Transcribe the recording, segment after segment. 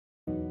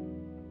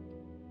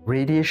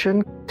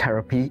Radiation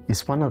therapy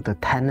is one of the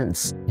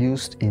tenets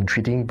used in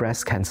treating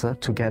breast cancer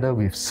together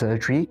with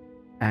surgery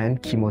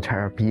and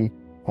chemotherapy,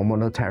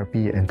 hormonal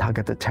therapy, and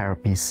targeted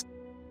therapies.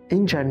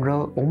 In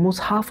general, almost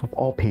half of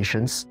all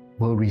patients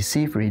will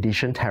receive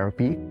radiation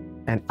therapy,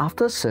 and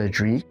after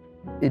surgery,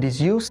 it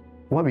is used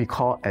what we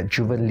call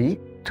adjuvantly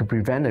to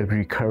prevent a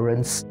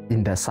recurrence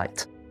in the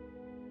site.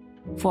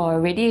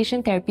 For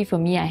radiation therapy, for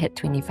me, I had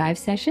 25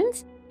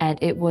 sessions, and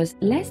it was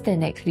less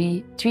than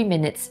actually 3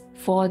 minutes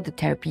for the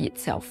therapy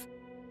itself.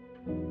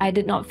 I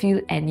did not feel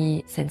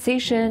any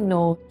sensation,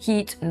 no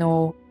heat,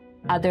 no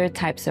other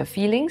types of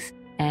feelings,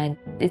 and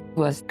it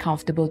was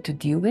comfortable to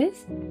deal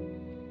with.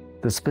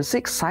 The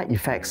specific side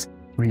effects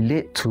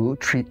relate to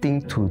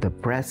treating to the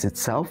breast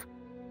itself.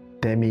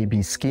 There may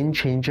be skin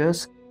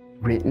changes,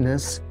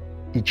 redness,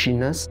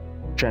 itchiness.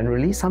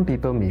 Generally, some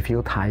people may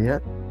feel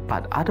tired,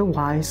 but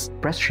otherwise,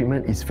 breast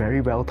treatment is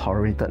very well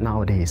tolerated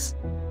nowadays.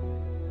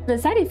 The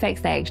side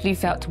effects that I actually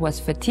felt was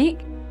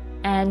fatigue,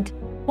 and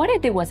what I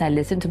did was I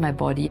listened to my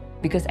body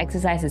because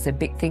exercise is a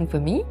big thing for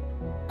me.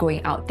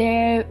 Going out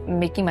there,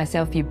 making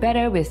myself feel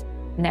better with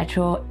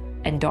natural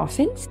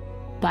endorphins.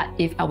 But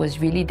if I was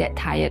really that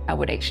tired, I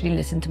would actually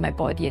listen to my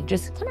body and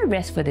just kind of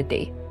rest for the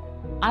day.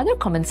 Other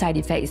common side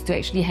effect is to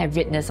actually have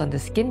redness on the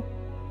skin.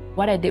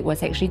 What I did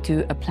was actually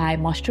to apply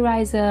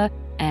moisturizer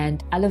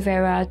and aloe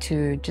vera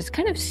to just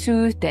kind of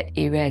soothe that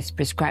area as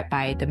prescribed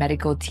by the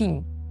medical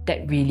team.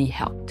 That really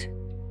helped.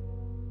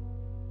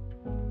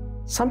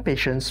 Some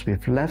patients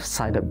with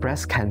left-sided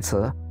breast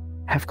cancer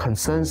have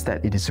concerns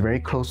that it is very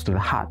close to the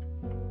heart.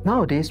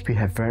 Nowadays, we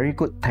have very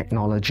good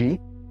technology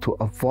to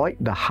avoid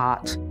the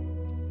heart.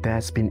 There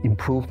has been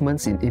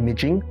improvements in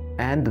imaging,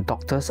 and the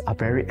doctors are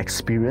very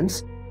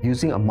experienced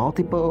using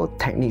multiple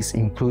techniques,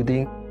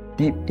 including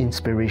deep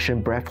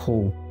inspiration breath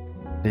hold.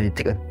 They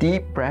take a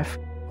deep breath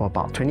for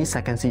about 20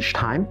 seconds each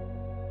time.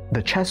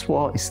 The chest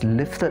wall is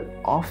lifted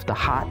off the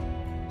heart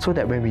so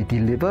that when we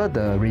deliver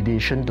the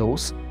radiation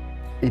dose,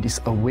 it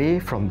is away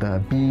from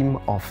the beam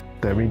of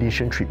the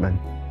radiation treatment.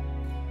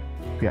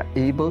 We are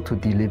able to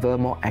deliver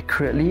more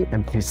accurately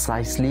and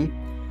precisely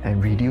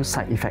and reduce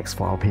side effects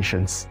for our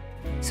patients.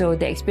 So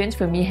the experience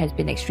for me has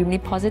been extremely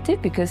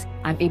positive because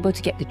I'm able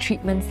to get the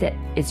treatments that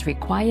is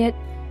required.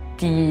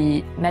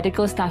 The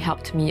medical staff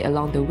helped me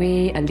along the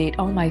way, allayed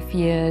all my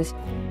fears,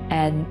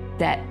 and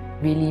that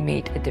really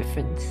made a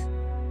difference.